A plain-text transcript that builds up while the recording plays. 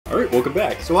Alright, welcome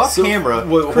back. So off camera...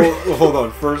 Hold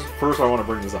on. First I want to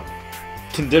bring this up.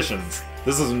 Conditions.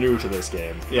 This is new to this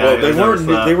game. Yeah, well,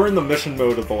 they were in the mission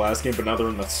mode of the last game, but now they're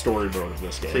in the story mode of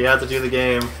this game. So you have to do the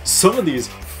game. Some of these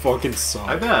fucking suck.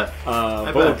 I bet.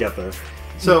 But we'll get there.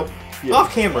 So,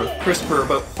 off camera, Chris, for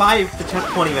about 5 to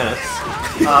 20 minutes,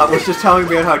 was just telling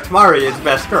me about how Tamari is the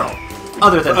best girl.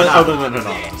 Other than Hinata. Other than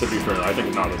Hinata, to be fair. I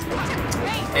think Hinata's the best.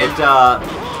 And,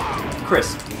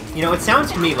 Chris, you know, it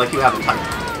sounds to me like you have a type.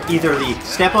 Either the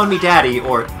step on me daddy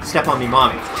or step on me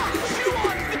mommy.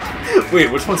 Wait,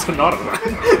 which one's Hinata?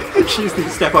 She's the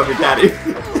step on me daddy.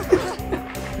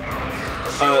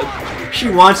 She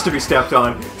wants to be stepped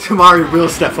on. Tamari will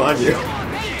step on you.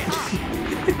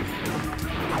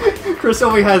 Chris is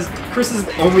only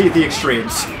the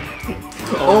extremes.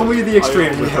 Only the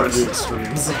extremes with Chris. The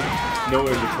extremes. No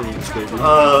in-betweens, baby.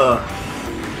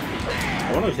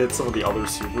 I want to hit some of the other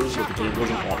supers, but the game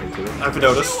doesn't want me to. I've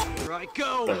noticed. There we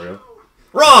go.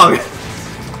 Wrong!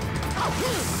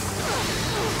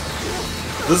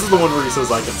 This is the one where he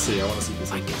says, I can see. I want to see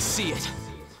this. I can see it.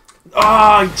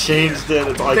 Ah, he changed it.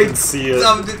 It's, I can see it.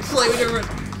 It's slightly different.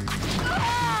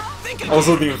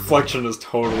 Also, the inflection is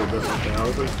totally different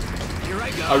now. Here I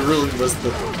go. I really missed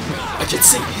the... I can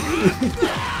see!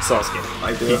 Sasuke.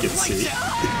 I do. He can see.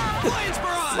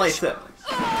 Slice it.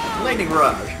 Lightning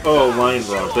Barrage. Oh, Lion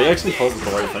Barrage. They actually called it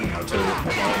the right thing now, too.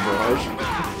 Lion Barrage.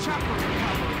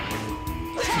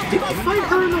 Did he fight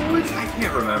her in the woods? I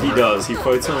can't remember. He does. He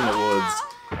fights her in the woods.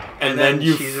 And then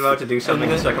she's about to do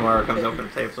something and Sekimaro comes up and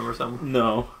saves him or something.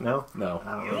 No. No? No.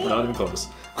 I don't know. Not even close.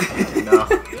 No.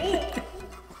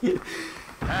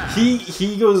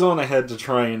 He goes on ahead to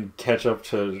try and catch up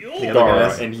to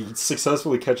Gaara, and he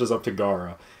successfully catches up to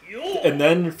Gaara. And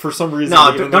then, for some reason...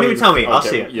 No, don't even tell me. I'll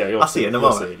see it. Yeah, I'll see it in a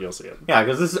moment. You'll see it. Yeah,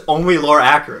 because this is only lore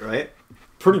accurate, right?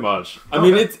 Pretty much. I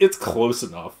mean, it's close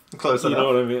enough. Close enough. You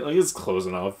know what I mean? Like, it's close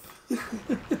enough.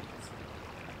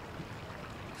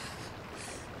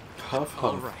 Huff, huff.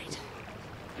 All right.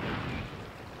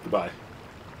 Goodbye.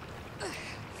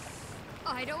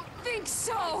 I don't think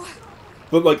so.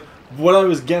 But, like, what I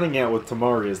was getting at with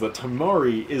Tamari is that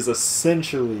Tamari is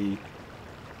essentially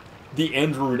the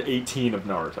Android 18 of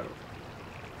Naruto.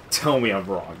 Tell me I'm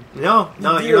wrong. No,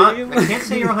 you're not. I can't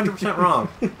say you're 100% wrong.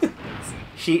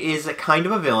 She is a kind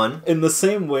of a villain. In the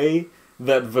same way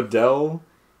that Videl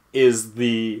is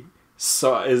the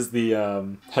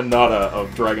Hinata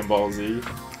of Dragon Ball Z.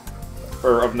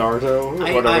 Or of Naruto,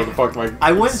 whatever the fuck my...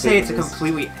 I wouldn't say it's a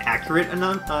completely accurate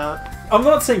I'm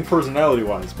not saying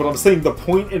personality-wise, but I'm saying the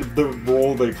point in the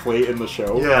role they play in the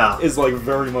show is, like,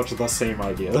 very much the same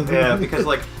idea. Yeah, because,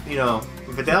 like, you know,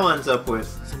 Videl ends up with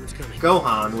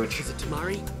Gohan, which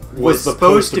was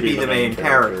supposed to be the main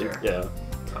character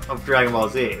of Dragon Ball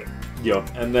Z.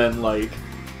 Yep, and then, like,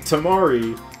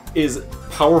 Tamari is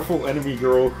powerful enemy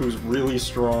girl who's really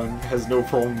strong, has no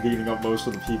problem beating up most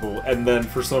of the people, and then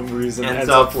for some reason ends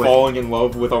up falling in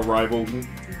love with a rival.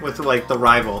 With, like, the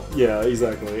rival. Yeah,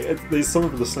 exactly. They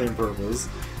serve the same purpose.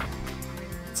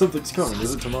 Something's coming.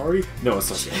 Is it Tamari? No,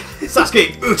 it's Sasuke.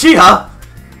 Sasuke Uchiha!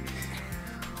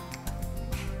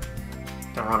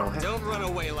 Don't run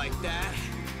away like that.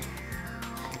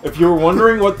 If you were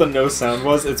wondering what the no sound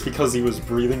was, it's because he was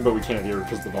breathing, but we can't hear it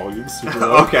because the volume's super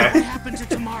low. Okay. What happened to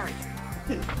Tamari?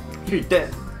 You're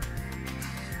dead.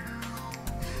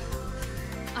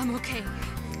 I'm okay.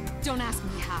 Don't ask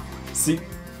me how. See,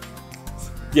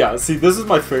 this is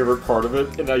my favorite part of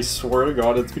it, and I swear to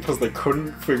God, it's because they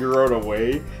couldn't figure out a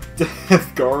way to have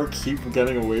Gaara keep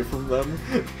getting away from them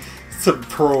to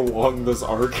prolong this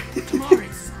arc.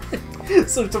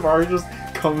 So Tamari just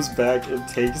comes back and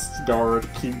takes Gaara to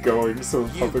keep going so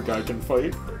the puppet guy can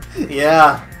fight.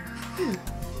 Yeah. I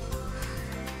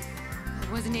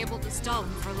wasn't able to stall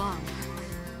him for long.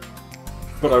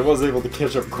 But I was able to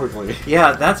catch up quickly.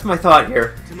 Yeah, that's my thought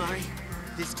here. Tamari,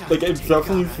 this time Like, it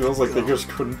definitely feels like they just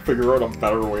couldn't figure out a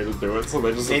better way to do it, so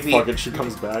they just like, fuck it, she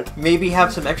comes back. Maybe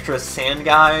have some extra sand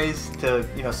guys to,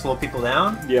 you know, slow people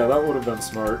down. Yeah, that would have been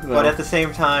smart. No. But at the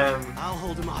same time, I'll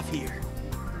hold him off here.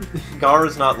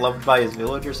 Gaara's not loved by his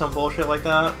village or some bullshit like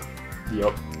that.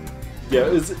 Yep. Yeah,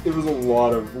 it was a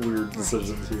lot of weird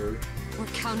decisions here. We're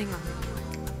counting on you.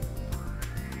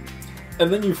 And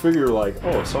then you figure, like,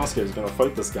 oh, Sasuke's gonna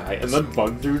fight this guy, and then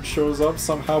Bug Dude shows up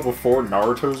somehow before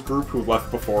Naruto's group who left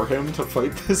before him to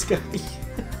fight this guy.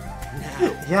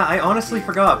 Yeah, I honestly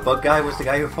forgot. Bug Guy was the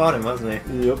guy who fought him, wasn't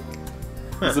he? Yep.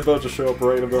 He's about to show up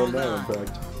right about now, in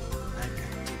fact.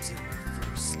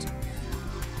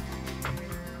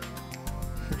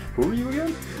 Who are you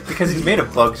again? Because he's made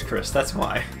of bugs, Chris, that's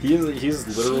why.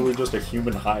 He's literally just a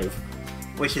human hive.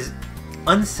 Which is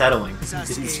unsettling.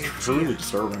 It's truly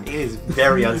disturbing. It is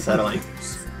very unsettling.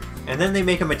 And then they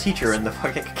make him a teacher in the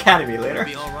fucking academy later.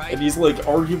 And he's like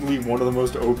arguably one of the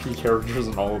most OP characters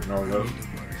in all of Naruto.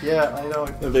 Yeah, I know.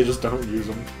 And they just don't use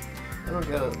him. I don't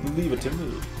get it. Leave it to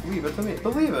me. Leave it to me.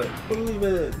 Believe it. Believe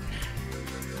it.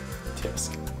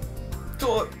 Tisk.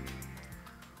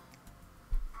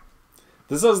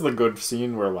 This is the good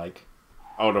scene where like...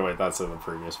 Oh no wait, that's in the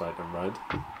previous fight, never mind.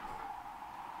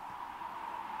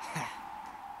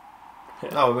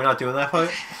 Oh, we're not doing that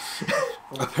fight?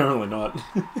 Apparently not.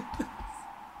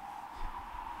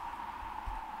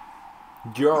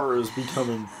 Jar is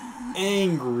becoming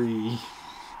angry.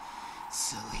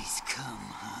 So he's come,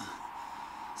 huh?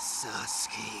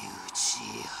 Sasuke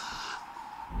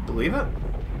Uchiha. Believe it?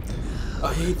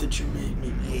 I hate that you made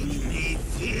me Make me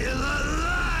feel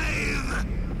alive!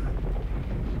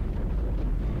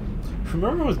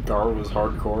 Remember when Gar was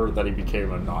hardcore that he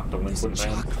became a not delinquent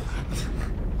man?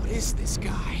 What is this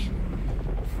guy?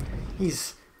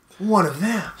 He's one of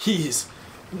them. He's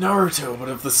Naruto, but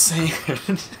of the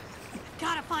sand.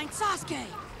 Gotta find Sasuke!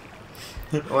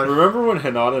 Remember when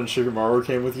Hinata and Shikamaru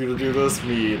came with you to do this?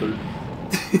 Me either.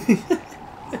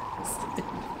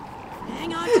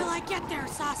 Hang on till I get there,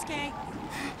 Sasuke!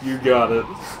 You got it.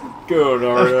 Go,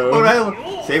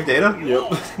 Naruto. Save data?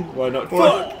 Yep. Why not?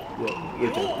 Fuck!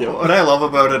 Yep. What I love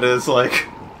about it is, like...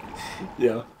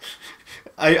 Yeah.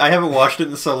 I haven't watched it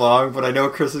in so long, but I know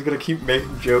Chris is going to keep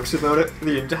making jokes about it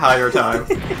the entire time.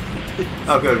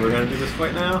 Oh good, we're going to do this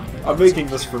fight now? I'm making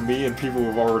this for me and people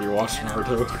who've already watched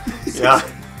Naruto. Yeah.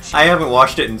 I haven't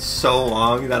watched it in so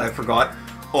long that I forgot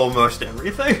almost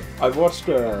everything. I've watched,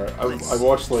 I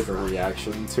watched like a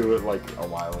reaction to it like a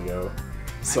while ago,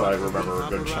 so I remember a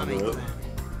good chunk of it. No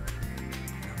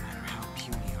matter how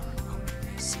puny our opponent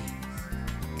may seem,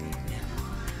 they never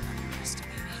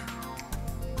underestimate him.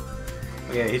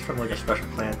 Oh, yeah, he's from like a special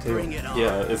clan too. Bring it on.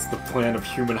 Yeah, it's the plan of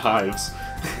human hives.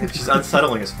 It's just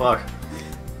unsettling as fuck.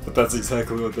 But that's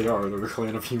exactly what they are. They're a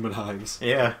clan of human hives.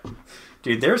 Yeah.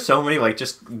 Dude, there's so many like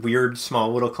just weird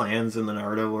small little clans in the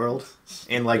Naruto world.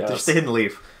 And like there's the Hidden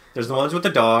Leaf. There's the ones with the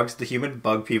dogs, the human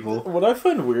bug people. What I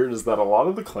find weird is that a lot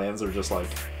of the clans are just like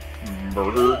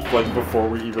murdered like before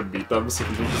we even meet them, so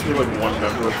you can just be like one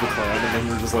member of the clan and then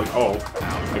you're just like, oh,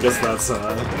 I guess that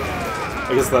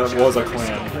was a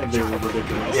clan and they were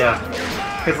ridiculous. Yeah.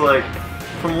 Because like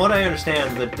from what I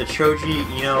understand, the Choji,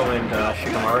 Ino, and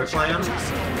Shikamaru clan.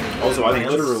 Also, I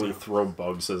literally throw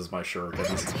bugs as my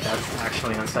shurikens. That's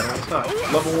actually unsettling stuff.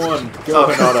 Level 1, go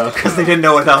Hinata. Because they didn't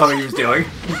know what the hell he was doing.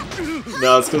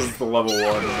 No, it's because it's the level 1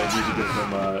 and they need to give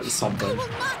them something. I will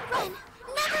not run!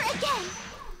 Never again!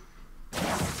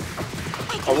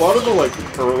 A lot of the like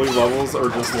early levels are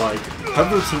just like, have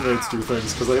their teammates do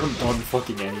things because they haven't done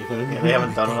fucking anything. Yeah, they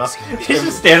haven't done enough. He's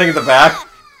just standing in the back.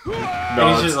 No,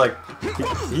 and he's just like...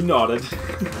 He nodded.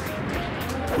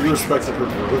 He respected her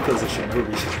growth as a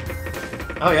shinobi.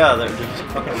 Oh yeah, they're just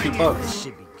fucking shoot bugs.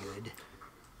 Should be good.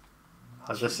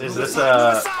 Is this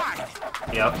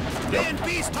Yep.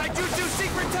 Beast Taijutsu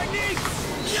secret technique!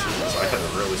 So I had to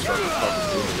really start fucking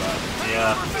doing that.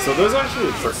 Yeah. So there's actually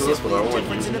a trick to this, but I don't like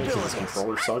using it because this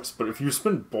controller sucks. But if you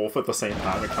spin both at the same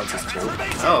time, it counts as 2.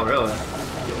 Oh, really?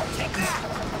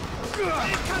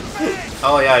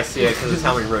 Oh yeah, I see it, because it's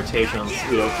how many rotations.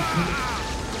 Yep.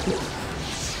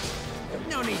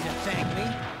 No need to thank me.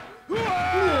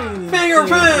 Finger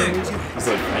Fang! He's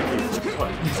like, thank you.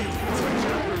 What?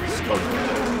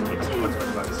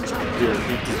 Here,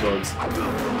 eat these bugs.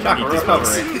 Chakra Eat these bugs.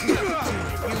 recovery.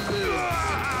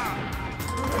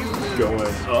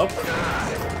 Going up.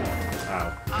 Ow.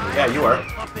 Yeah, you are.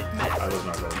 I was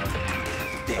not going up.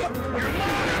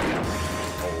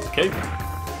 Okay.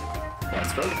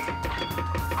 That's good.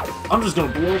 I'm just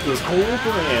gonna blow up this whole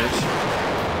branch.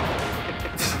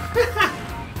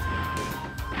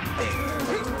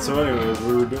 So anyways,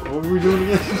 what were we doing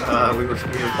again? We were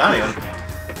dying.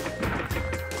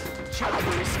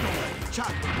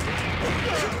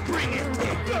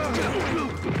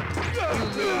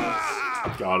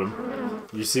 Got him.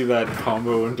 You see that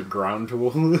combo into ground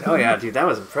tool? Oh yeah, dude, that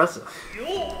was impressive.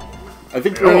 I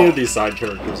think for any of these side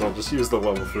characters, I'll just use the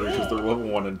level 3 because their level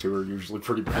 1 and 2 are usually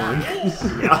pretty boring.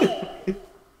 Yeah.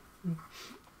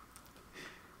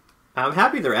 I'm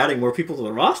happy they're adding more people to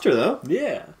the roster, though.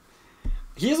 Yeah.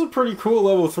 He has a pretty cool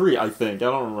level 3, I think. I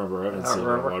don't remember. I haven't seen it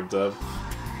logged up.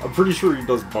 I'm pretty sure he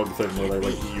does bug thing where they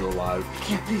like eat you alive.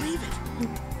 Can't believe it.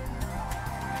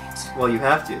 Well, you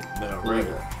have to. No,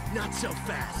 regular. Not so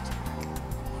fast.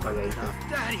 Okay. Not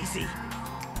that easy.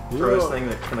 Throw this thing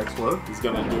that can explode. He's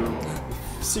gonna do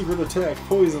secret attack,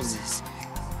 poisons.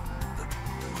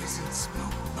 Poison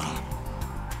smoke bomb.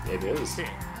 It is. You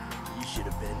should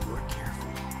have been more careful.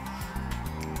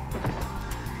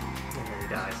 And then he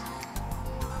dies.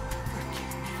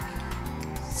 Forgive me,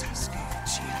 Sasuke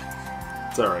Uchiha.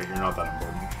 It's alright, you're not that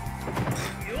important.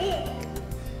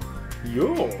 Yo!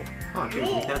 Oh, dude,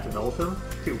 you have to develop him?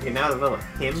 Dude, we can now develop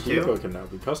him too? Kyoko can now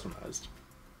be customized.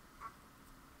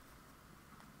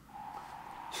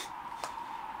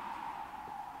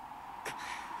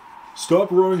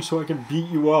 Stop roaring so I can beat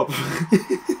you up.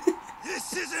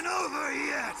 This isn't over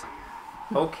yet.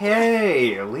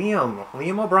 Okay,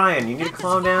 Liam O'Brien, you need to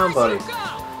calm down, buddy.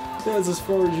 That's as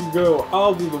far as you go.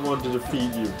 I'll be the one to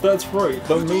defeat you. That's right,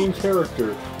 the main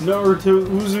character, Naruto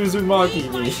Uzumaki.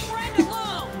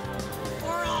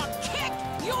 Or I'll kick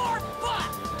your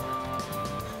butt!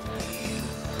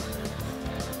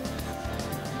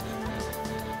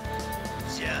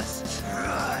 Just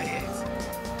try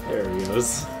it. There he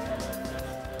is.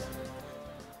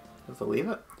 Believe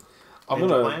it. I'm Ninja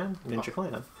gonna... Clan? Ninja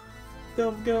Clan.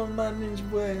 Don't go my Ninja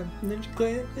Clan. Ninja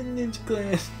Clan and Ninja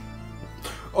Clan.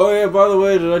 Oh yeah, by the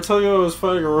way, did I tell you I was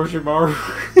fighting Orochimaru?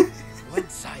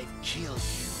 Once I've killed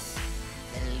you,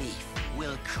 the leaf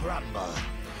will crumble.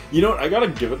 You know what, I gotta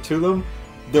give it to them.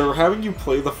 They're having you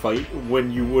play the fight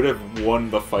when you would have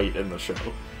won the fight in the show.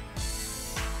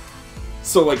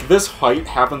 So, like, this fight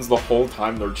happens the whole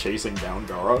time they're chasing down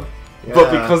Gaara. Yeah.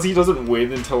 But because he doesn't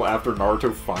win until after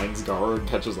Naruto finds Gaara and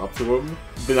catches up to him,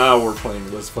 now we're playing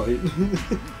this fight.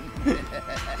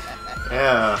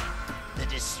 Yeah. The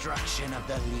destruction of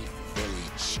the Leaf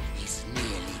Village is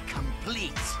nearly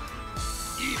complete.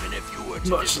 Even if you were to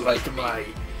Much like my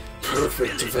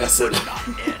perfect village vessel. would not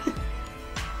end.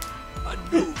 A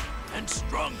new and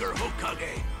stronger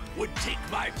Hokage would take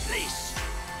my place.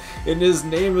 And his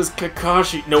name is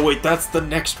Kakashi. No, wait, that's the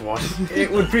next one.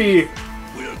 It would be...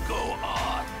 We'll go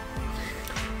on.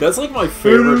 That's like my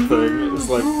favorite thing. Is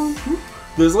like,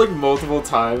 there's like multiple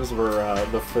times where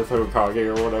the 5th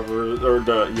Hokage or whatever, or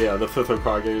the 5th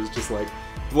Hokage is just like,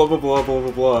 blah blah blah blah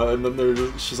blah blah, and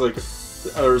then she's like,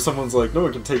 or someone's like, no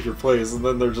one can take your place, and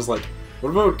then they're just like,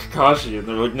 what about Kakashi? And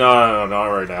they're like, no, not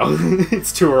right now.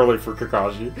 It's too early for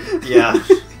Kakashi. Yeah.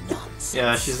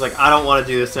 Yeah, she's like, I don't want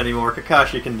to do this anymore.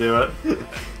 Kakashi can do it.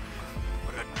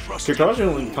 Kakashi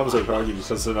only becomes Hokage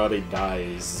because Tsunade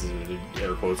dies,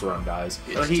 air quotes around dies.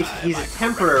 Well, he's a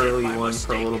temporarily one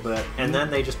for a little bit, and then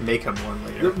they just make him one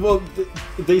later. Well,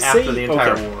 they say... After the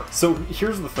entire okay, war. so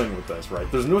here's the thing with this, right?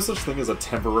 There's no such thing as a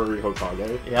temporary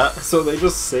Hokage. Yeah. So they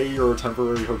just say you're a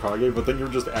temporary Hokage, but then you're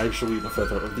just actually the 5th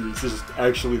Hokage. You're just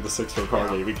actually the 6th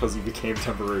Hokage because you became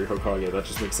temporary Hokage. That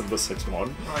just makes him the 6th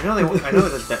one. I know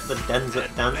the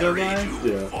Denzo guy?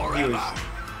 Yeah. He was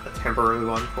a temporary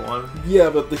one for one. Yeah,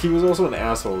 but he was also an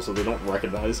asshole, so they don't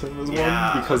recognize him as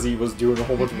Yeah. one because he was doing a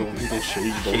whole bunch of illegal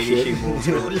shady Shady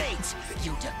bullshit. Too late,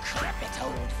 you decrepit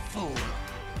old fool.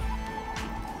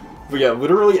 But yeah,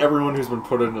 literally everyone who's been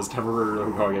put in as temporary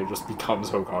Hokage just becomes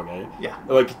Hokage. Yeah.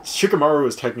 Like, Shikamaru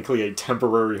is technically a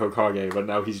temporary Hokage, but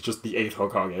now he's just the 8th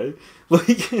Hokage.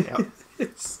 Like, Yep.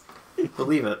 it's...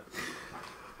 Believe it.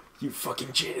 You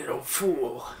fucking cheated, old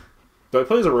fool. Do I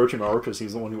play as Orochimaru because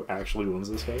he's the one who actually wins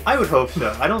this fight? I would hope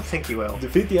so. I don't think he will.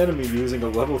 Defeat the enemy using a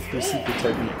level 3 secret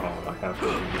technique. Oh, I have to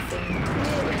do the thing.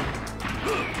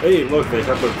 Hey, look, they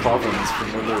have their coffins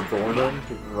from when they were born in.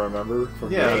 Remember?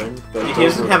 From Yeah. the thing? He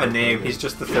doesn't have a name. He's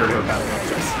just the 3rd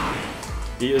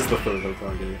Hokage. He is the 3rd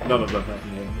Hokage. None of them have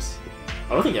names.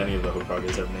 I don't think any of the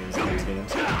Hokages have names in these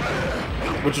games.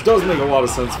 Which does make a lot of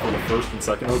sense for the 1st and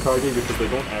 2nd Hokage because they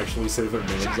don't actually say their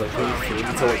names, I think,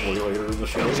 until like way later in the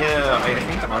show. Yeah, I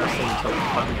think honestly until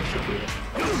fucking should be.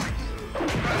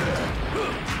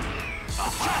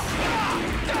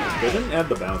 They didn't add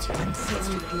the bounce here. That's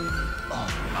too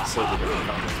bad. So they didn't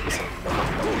comment.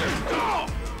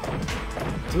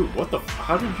 Dude, what the f-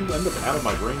 how did you end up out of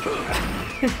my range of that?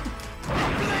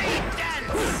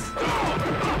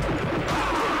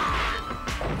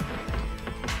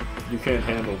 You can't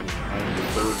handle me. I am the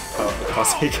 3rd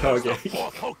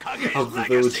Kazekage of the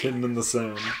village hidden in the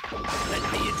sand. Let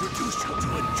me introduce you to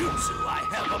a jutsu I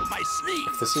have up my sleeve.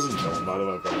 If this isn't known, by the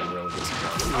way, but I'm really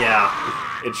disappointed. Yeah.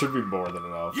 It should be more than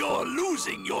enough. You're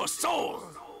losing your soul.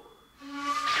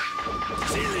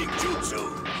 Sealing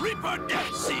jutsu, Reaper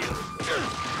Death Seal.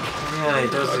 Yeah, he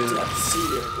does do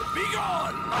Be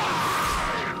gone.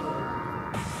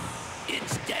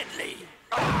 It's deadly.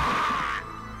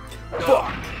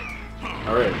 Fuck!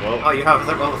 Alright, well... Oh, you have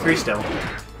level 3 still.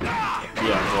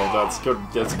 Yeah, well, that's good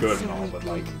and all, but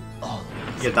like...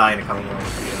 You'll die in a couple more.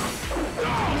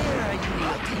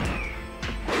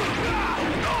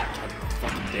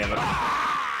 Fucking damn it.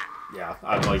 Yeah,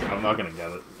 Yeah, I'm not gonna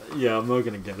get it. Yeah, I'm not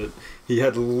gonna get it. He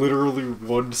had literally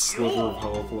one sliver of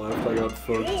health left. I got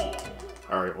fucked.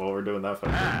 Alright, well, we're doing that for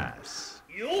pass.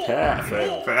 Pass.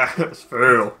 Fail. Pass.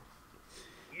 Fail.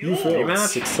 You failed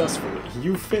successfully.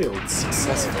 You failed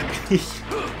successfully.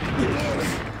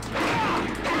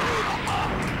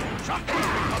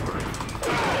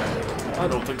 I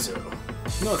don't think so.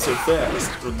 Not so fast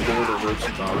for the Lord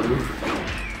Orochimaru.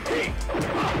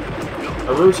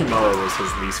 Orochimaru was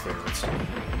his least favorite.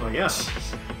 Well, yeah.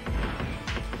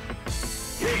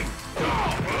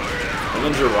 And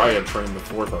then Jiraiya trained the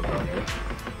fourth Hokage.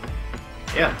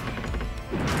 Yeah.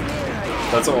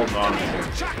 That's all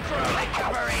non-important.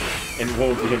 And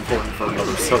won't be important for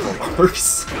another several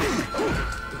arcs.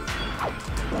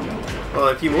 Well,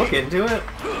 if you look into it,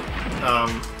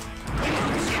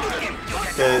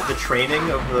 the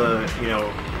training of the,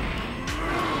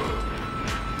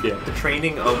 the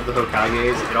training of the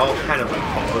Hokages, it all kind of like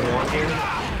follows along here.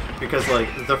 Because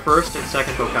like the first and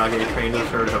second Hokage trained the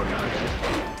third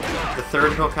Hokage. The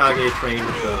third Hokage trained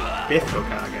the fifth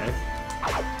Hokage.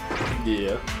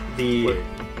 Yeah.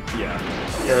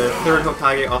 The third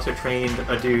Hokage also trained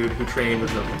a dude who trained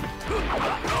the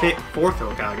fourth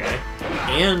Hokage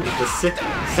and the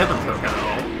seventh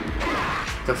Hokage.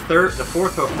 The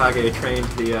fourth Hokage trained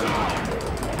the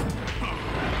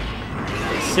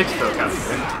sixth Hokage.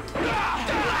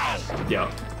 Yeah.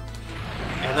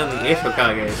 And then the eighth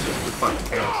Hokage is just the fucking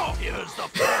chaos.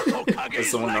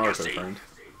 It's the one Naruto trained.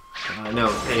 No,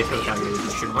 the eighth Hokage is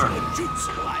just Tsunade.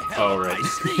 Oh, right. I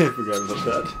forgot about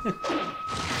that.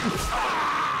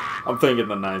 I'm thinking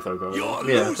the ninth Hokage.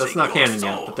 Yeah, that's not canon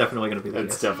yet, but definitely gonna be the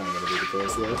case. It's definitely gonna be the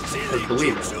case, though. Let's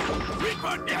believe it.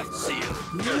 Reaper Death Seal.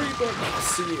 Reaper Death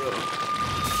Seal.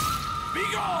 Be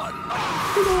gone.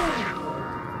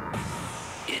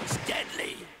 It's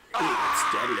deadly. It's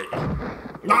deadly.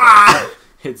 Ah!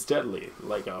 It's deadly,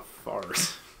 like a fart.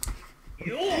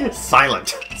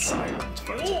 Silent. Silent,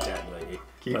 but deadly.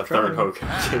 Keep the trying. third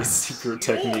Hokage's secret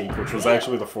technique, which was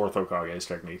actually the fourth Hokage's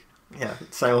technique. Yeah,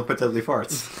 silent but deadly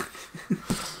farts.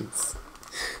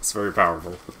 It's very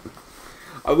powerful.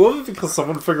 I love it because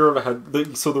someone figured out how...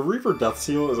 So the Reaper Death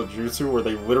Seal is a jutsu where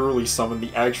they literally summon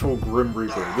the actual Grim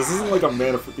Reaper. This isn't like a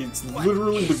it's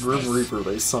literally the Grim Reaper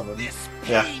they summon.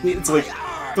 Yeah. It's like,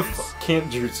 the fuck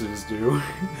can't jutsus do?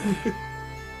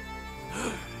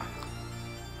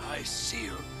 I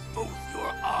seal both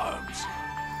your arms.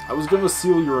 I was gonna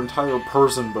seal your entire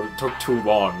person, but it took too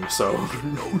long, so...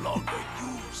 No longer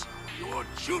use your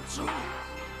jutsu.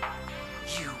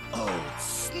 You old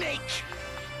snake!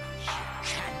 You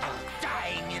candle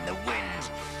dying in the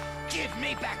wind! Give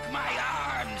me back my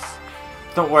arms!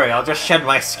 Don't worry, I'll just shed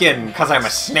my skin, because I'm a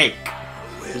snake.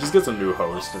 He just gets a new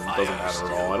host, and it doesn't matter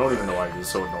at all. I don't even know why he was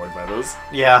so annoyed by this.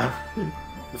 Yeah.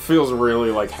 It feels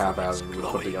really, like, haphazardly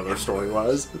put together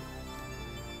story-wise.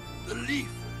 The leaf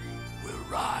will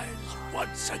rise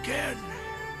once again.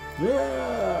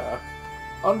 Yeah!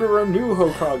 Under a new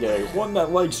Hokage, one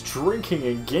that likes drinking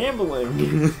and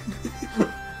gambling.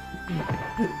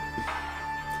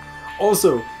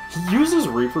 Also, he uses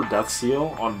Reaper Death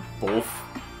Seal on both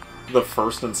the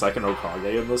first and second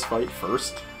Hokage in this fight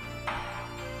first.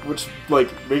 Which,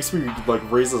 like, makes me, like,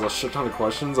 raises a shit ton of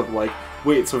questions of, like,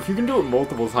 wait, so if you can do it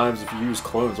multiple times if you use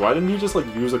clones, why didn't he just, like,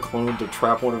 use a clone to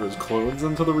trap one of his clones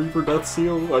into the Reaper Death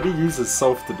Seal? Why did he use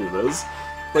himself to do this?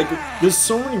 Like, there's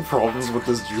so many problems with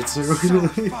this jutsu.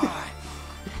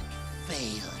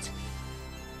 Failed.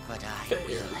 But I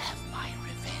will have my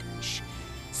revenge.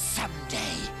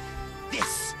 Someday.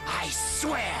 This I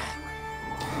swear.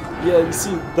 Yeah, you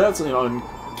see, that's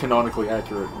canonically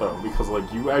accurate, though, because,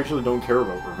 like, you actually don't care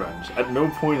about revenge. At no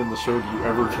point in the show do you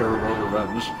ever care about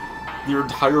revenge. Your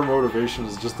entire motivation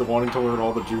is just wanting to learn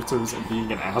all the jutsus and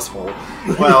being an asshole.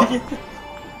 Well,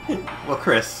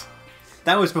 Chris,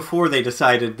 that was before they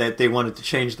decided that they wanted to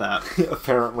change that.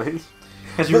 Apparently.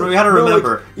 Because you gotta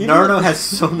remember, like, Naruto has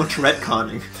so much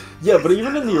retconning. Yeah, but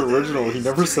even in the original, he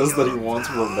never says that he wants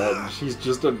revenge. He's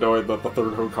just annoyed that the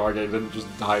third Hokage didn't just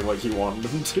die like he wanted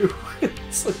him to.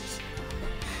 It's like...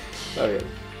 Okay.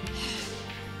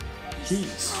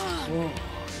 He's strong.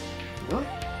 What?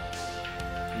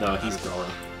 No, he's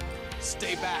Gara.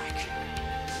 Stay back.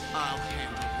 I'll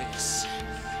handle this.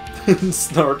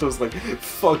 Naruto's like,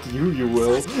 fuck you, you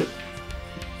will.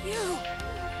 You!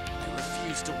 I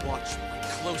refuse to watch my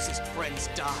closest friends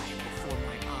die before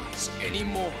my eyes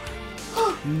anymore.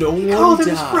 No one called him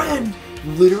died. his friend.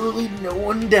 Literally no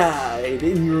one died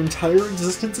in your entire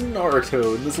existence in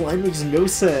Naruto, and this line makes no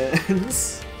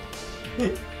sense.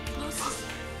 Closest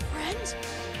friend?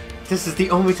 This is the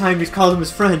only time he's called him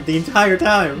his friend the entire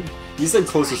time. He said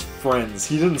closest friends.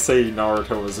 He didn't say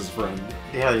Naruto was his friend.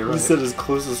 Yeah, you're right. He said his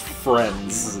closest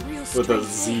friends with a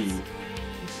Z.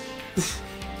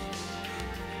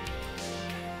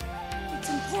 It's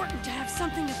important to have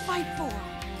something to fight for.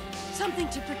 Something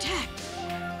to protect.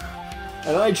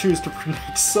 And I choose to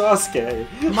protect Sasuke.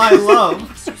 My love.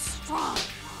 Makes you strong.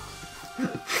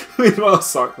 Meanwhile,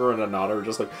 Sakura and Hinata are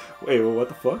just like, wait, what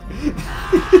the fuck?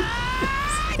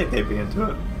 I think they'd be into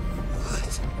it.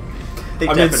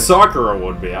 I mean, Sakura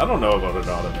would be. I don't know about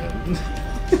Hinata, man.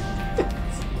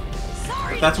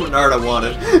 Sorry. That's what Naruto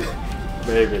wanted.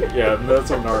 Maybe. Yeah, that's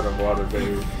what Naruto wanted,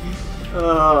 maybe.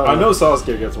 I know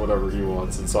Sasuke gets whatever he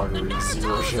wants, and Sakura gets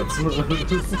zero shits.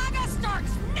 Saga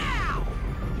starts now.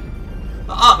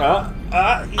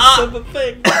 He said the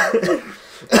thing.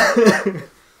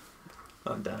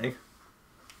 I'm dying.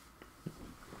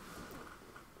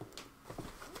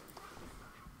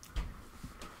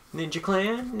 Ninja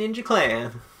Clan, Ninja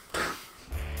Clan.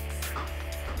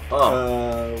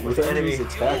 With enemies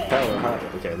attack power high.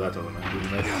 Okay, that doesn't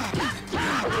matter.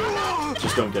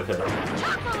 Just don't get hit.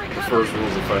 The first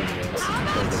rules of fighting games.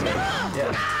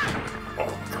 Yeah.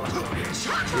 Oh god. You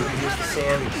can use the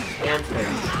sand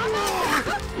thing.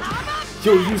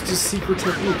 Yo, used his secret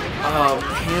technique.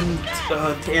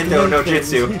 No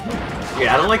Jitsu.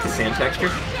 Yeah, I don't like the sand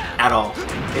texture at all.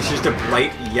 It's just a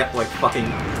bright, yet like fucking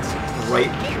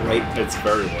bright. It's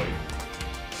very white.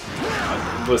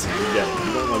 Listen, you get it.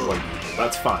 You don't like white people.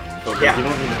 That's fine. But Yeah. you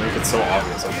don't need to make it so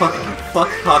obvious. Fuck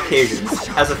Caucasians.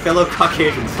 As a fellow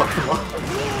Caucasian, fuck them all.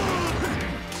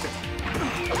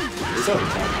 Is that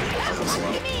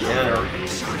Yeah.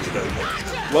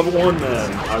 Level 1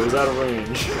 then. I was out of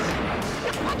range.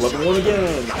 Level 1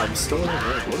 again. I'm still in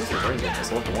range. What is the range on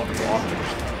this? Level 1 is awful.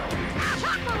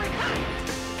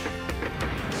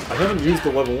 I haven't used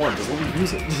the level 1. Just let me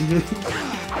use it.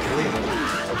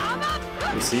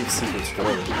 Receive secret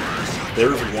story.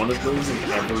 There's one of those in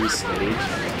every stage,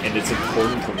 and it's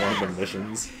important to one of the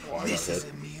missions. Oh, I got hit.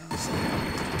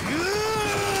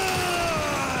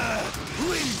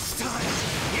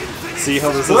 See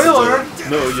how this Spoiler! isn't...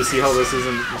 No, you see how this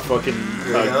isn't fucking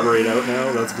grayed out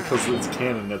now? That's because it's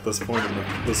canon at this point in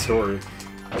the story.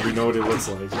 We know what it looks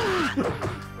like.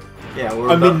 Yeah,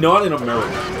 I mean, not in America.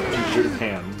 In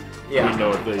Japan. Yeah. We know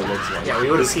what it looks like. Yeah, we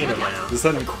would have seen it by now. This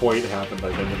hadn't quite happened,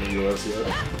 I think, in the US yet.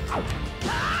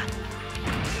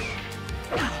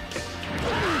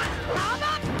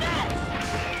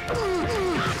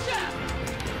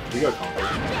 We got conquered.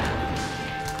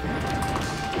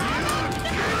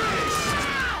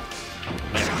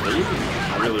 Man, I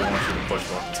really want you to push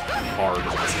buttons hard in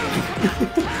this game.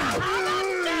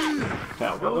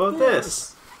 How about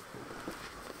this?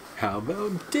 How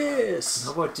about this?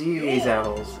 How about these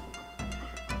owls?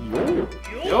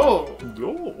 Yo!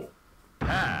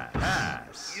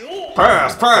 Pass!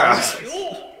 Pass! Pass!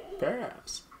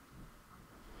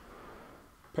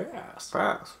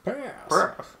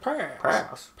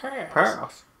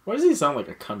 Why does he sound like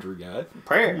a country guy?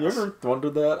 You ever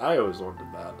wondered that? I always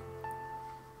wondered that.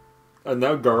 And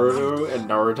now Garuto and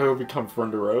Naruto become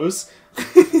frienderos.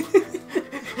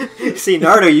 See,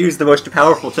 Naruto used the most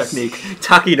powerful technique,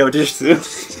 Taki no Jutsu.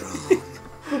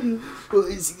 Why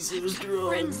is he so strong?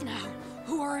 Friends now,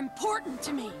 who are important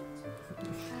to me.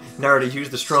 Naruto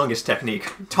used the strongest technique,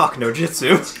 Talk no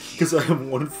Jutsu. Because I have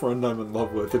one friend I'm in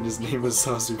love with, and his name is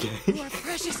Sasuke. You are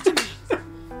precious to me,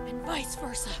 and vice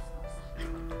versa.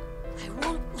 I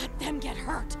won't let them get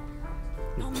hurt.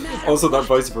 No matter Also, that what.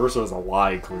 vice versa is a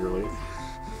lie, clearly.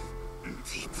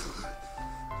 People.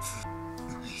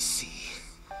 I see.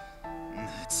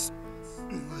 That's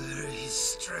where his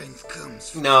strength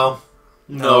comes from. No.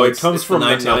 No, it it's comes from the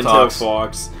Nine-Tailed Nine-Tailed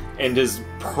Fox. Fox and his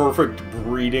perfect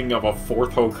breeding of a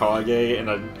 4th Hokage and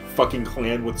a fucking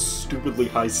clan with stupidly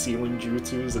high ceiling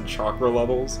jutsus and chakra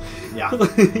levels. Yeah.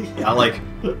 Yeah, like,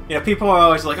 people are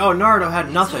always like, oh, Naruto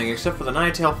had nothing except for the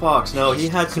Nine-Tailed Fox. No, he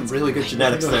had some really good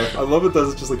genetics there. I love it that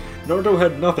it's just like, Naruto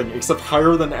had nothing except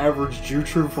higher than average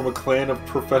jutsu from a clan of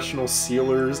professional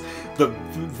sealers,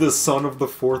 the son of the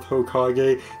 4th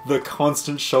Hokage, the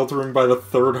constant sheltering by the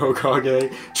 3rd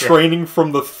Hokage, training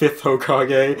from the 5th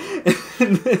Hokage,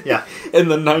 and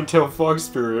the Nine-Tailed Fox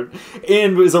spirit,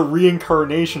 and is a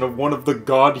reincarnation of one of the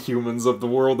god humans of the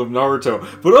world of Naruto.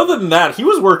 But other than that, he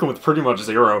was working with pretty much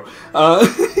zero.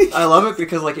 I love it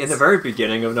because, like, in the very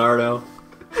beginning of Naruto,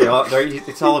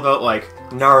 it's all about, like,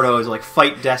 Naruto is like,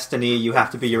 fight destiny, you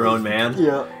have to be your own man.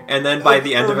 Yeah. And then by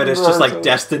the end of it, it's just like,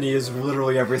 destiny is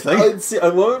literally everything. I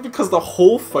love it because the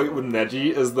whole fight with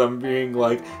Neji is them being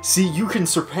like, see, you can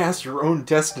surpass your own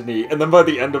destiny. And then by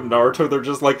the end of Naruto, they're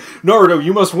just like, Naruto,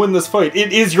 you must win this fight.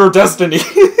 It is your destiny.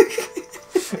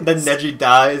 then Neji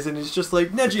dies, and he's just like,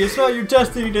 Neji, it's not your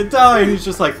destiny to die. And he's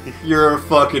just like, you're a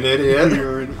fucking idiot.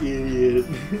 You're an idiot.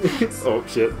 Oh,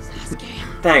 shit.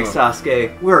 Thanks,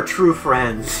 Sasuke. We're true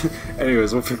friends.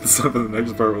 Anyways, we'll pick this up in the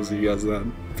next part. We'll see you guys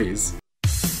then. Peace.